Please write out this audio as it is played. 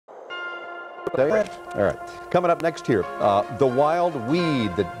All right. Coming up next here, the wild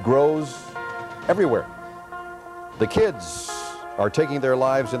weed that grows everywhere. The kids are taking their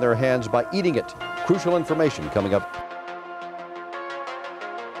lives in their hands by eating it. Crucial information coming up.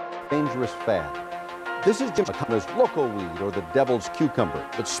 Dangerous fad. This is Jim's local weed, or the devil's cucumber,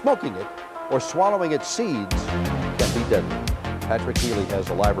 but smoking it or swallowing its seeds can be deadly. Patrick Healy has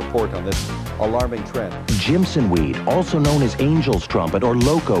a live report on this alarming trend. Jimson weed, also known as angel's trumpet or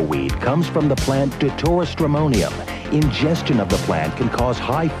loco weed, comes from the plant Datura stramonium. Ingestion of the plant can cause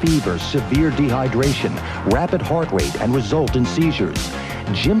high fever, severe dehydration, rapid heart rate, and result in seizures.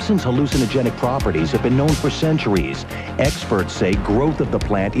 Jimson's hallucinogenic properties have been known for centuries. Experts say growth of the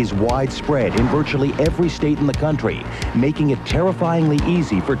plant is widespread in virtually every state in the country, making it terrifyingly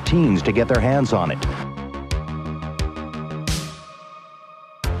easy for teens to get their hands on it.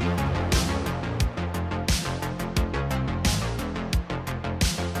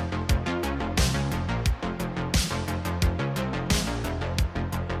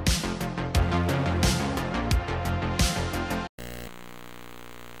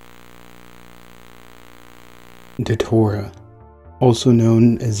 Datura, also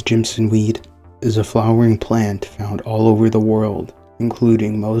known as Jimson weed, is a flowering plant found all over the world,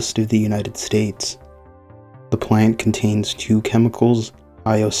 including most of the United States. The plant contains two chemicals,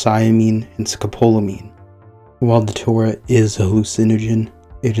 hyoscyamine and scopolamine. While Datura is a hallucinogen,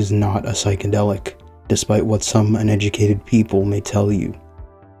 it is not a psychedelic, despite what some uneducated people may tell you.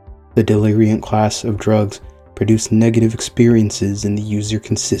 The deliriant class of drugs produce negative experiences in the user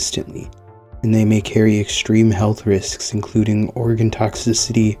consistently, and they may carry extreme health risks including organ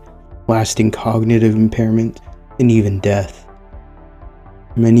toxicity, lasting cognitive impairment, and even death.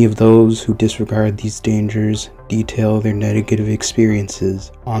 Many of those who disregard these dangers detail their negative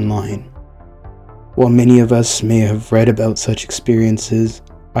experiences online. While many of us may have read about such experiences,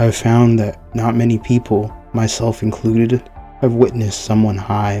 I have found that not many people, myself included, have witnessed someone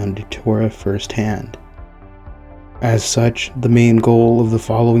high on Datura firsthand. As such, the main goal of the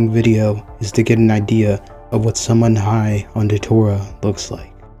following video is to get an idea of what someone high on Datura looks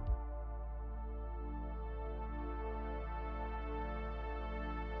like.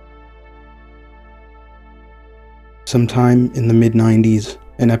 Sometime in the mid-90s,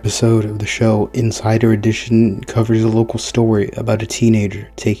 an episode of the show Insider Edition covers a local story about a teenager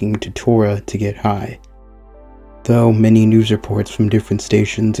taking Datura to get high. Though many news reports from different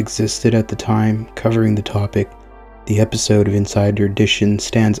stations existed at the time covering the topic, the episode of Insider Edition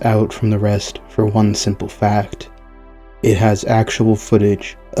stands out from the rest for one simple fact. It has actual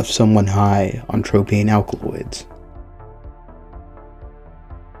footage of someone high on tropane alkaloids.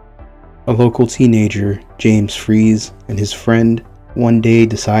 A local teenager, James Fries, and his friend one day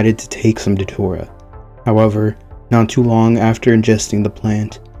decided to take some Datura. However, not too long after ingesting the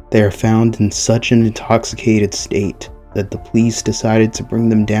plant, they are found in such an intoxicated state that the police decided to bring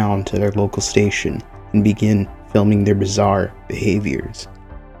them down to their local station and begin filming their bizarre behaviors.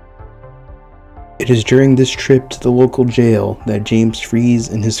 It is during this trip to the local jail that James Fries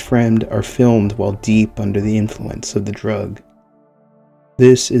and his friend are filmed while deep under the influence of the drug.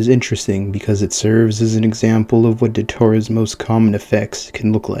 This is interesting because it serves as an example of what Datura's most common effects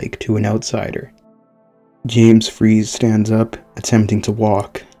can look like to an outsider. James Fries stands up, attempting to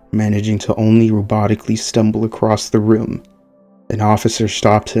walk, managing to only robotically stumble across the room. An officer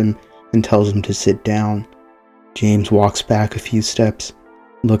stops him and tells him to sit down. James walks back a few steps,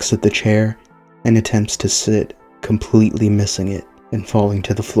 looks at the chair, and attempts to sit, completely missing it and falling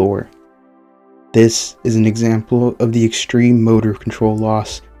to the floor. This is an example of the extreme motor control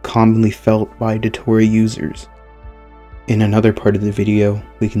loss commonly felt by Datura users. In another part of the video,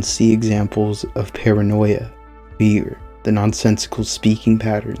 we can see examples of paranoia, fear, the nonsensical speaking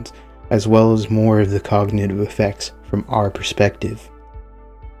patterns, as well as more of the cognitive effects from our perspective.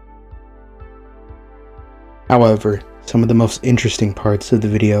 However, some of the most interesting parts of the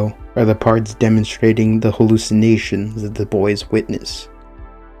video are the parts demonstrating the hallucinations that the boys witness.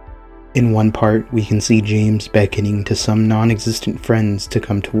 In one part, we can see James beckoning to some non-existent friends to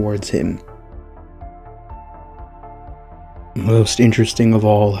come towards him. Most interesting of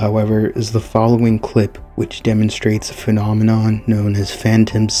all, however, is the following clip, which demonstrates a phenomenon known as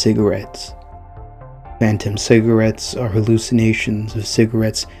phantom cigarettes. Phantom cigarettes are hallucinations of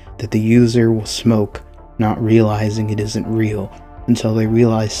cigarettes that the user will smoke, not realizing it isn't real, until they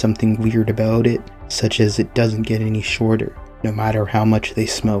realize something weird about it, such as it doesn't get any shorter, no matter how much they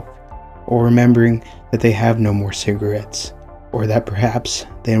smoke, or remembering that they have no more cigarettes, or that perhaps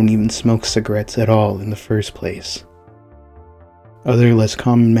they don't even smoke cigarettes at all in the first place. Other less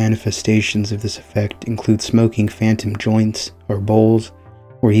common manifestations of this effect include smoking phantom joints or bowls,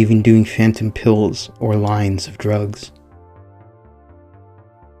 or even doing phantom pills or lines of drugs.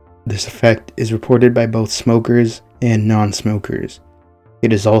 This effect is reported by both smokers and non-smokers.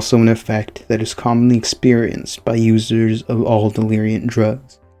 It is also an effect that is commonly experienced by users of all deliriant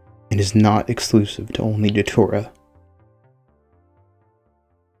drugs, and is not exclusive to only Datura.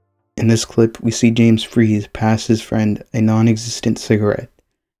 In this clip, we see James Freeze pass his friend a non-existent cigarette.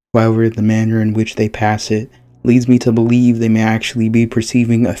 However, the manner in which they pass it leads me to believe they may actually be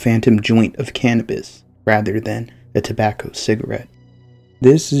perceiving a phantom joint of cannabis, rather than a tobacco cigarette.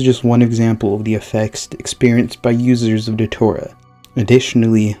 This is just one example of the effects experienced by users of Datura.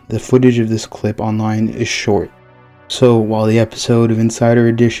 Additionally, the footage of this clip online is short, so while the episode of Insider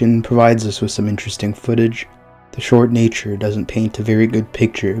Edition provides us with some interesting footage, the short nature doesn't paint a very good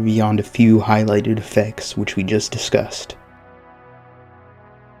picture beyond a few highlighted effects which we just discussed.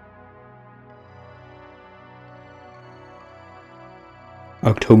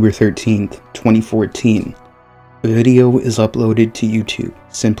 October 13th, 2014. A video is uploaded to YouTube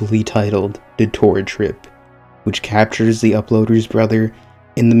simply titled Datura Trip, which captures the uploader's brother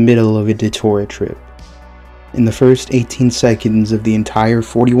in the middle of a Datura trip. In the first 18 seconds of the entire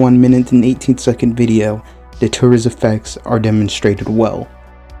 41-minute and 18-second video, Datura's effects are demonstrated well.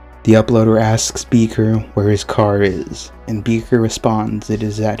 The uploader asks Beaker where his car is, and Beaker responds it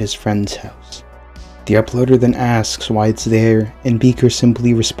is at his friend's house. The uploader then asks why it's there, and Beaker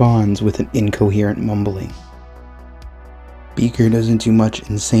simply responds with an incoherent mumbling. Beaker doesn't do much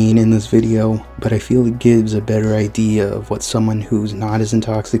insane in this video, but I feel it gives a better idea of what someone who's not as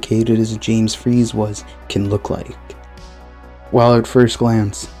intoxicated as James Freeze was can look like. While at first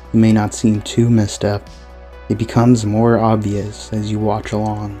glance, he may not seem too messed up, it becomes more obvious as you watch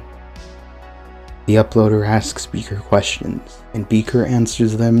along. The uploader asks Beaker questions, and Beaker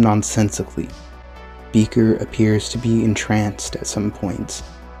answers them nonsensically. Beaker appears to be entranced at some points,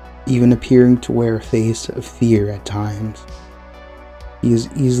 even appearing to wear a face of fear at times. He is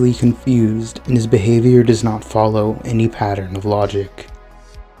easily confused, and his behavior does not follow any pattern of logic,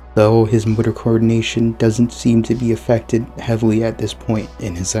 though his motor coordination doesn't seem to be affected heavily at this point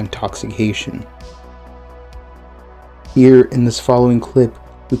in his intoxication. Here, in this following clip,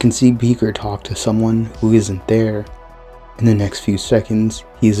 we can see Beaker talk to someone who isn't there. In the next few seconds,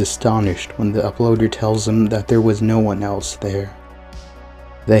 he is astonished when the uploader tells him that there was no one else there.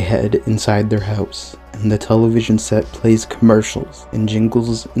 They head inside their house, and the television set plays commercials and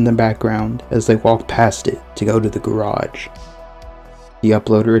jingles in the background as they walk past it to go to the garage. The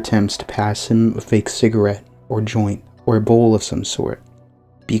uploader attempts to pass him a fake cigarette or joint or a bowl of some sort.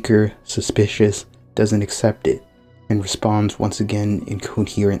 Beaker, suspicious, doesn't accept it and responds once again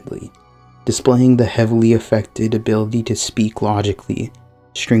incoherently, displaying the heavily affected ability to speak logically,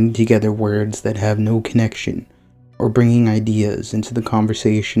 string together words that have no connection, or bringing ideas into the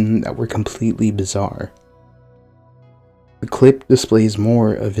conversation that were completely bizarre. The clip displays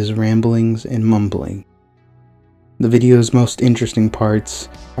more of his ramblings and mumbling. The video's most interesting parts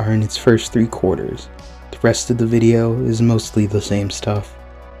are in its first 3 quarters. The rest of the video is mostly the same stuff.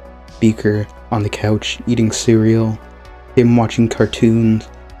 Beaker on the couch eating cereal, him watching cartoons,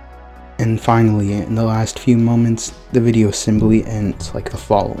 and finally, in the last few moments, the video simply ends like the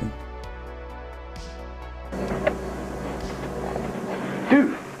following.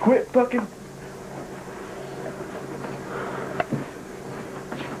 Dude, quit fucking...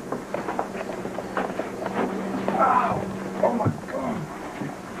 Ow! Oh my god!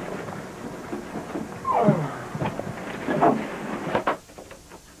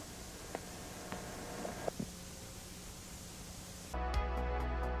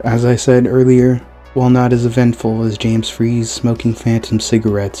 As I said earlier, while not as eventful as James Freeze smoking phantom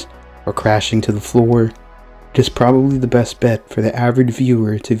cigarettes or crashing to the floor, it is probably the best bet for the average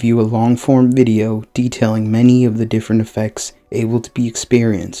viewer to view a long-form video detailing many of the different effects able to be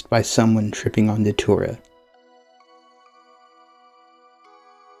experienced by someone tripping on Datura.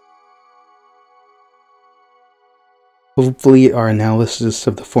 Hopefully our analysis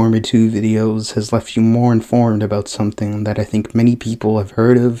of the former 2 videos has left you more informed about something that I think many people have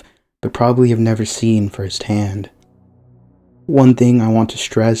heard of, but probably have never seen firsthand. One thing I want to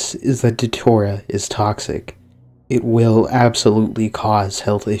stress is that Datura is toxic. It will absolutely cause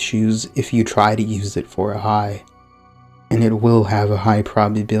health issues if you try to use it for a high, and it will have a high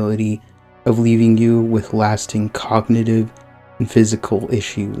probability of leaving you with lasting cognitive and physical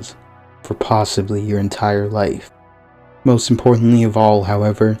issues for possibly your entire life. Most importantly of all,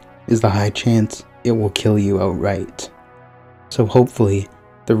 however, is the high chance it will kill you outright. So hopefully,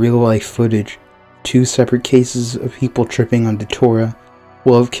 the real-life footage of 2 separate cases of people tripping on Datura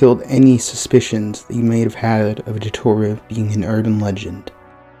will have killed any suspicions that you may have had of Datura being an urban legend.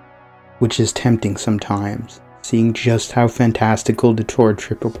 which is tempting sometimes, seeing just how fantastical Datura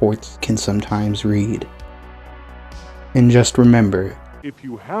trip reports can sometimes read. And just remember, If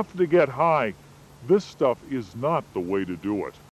you have to get high, this stuff is not the way to do it.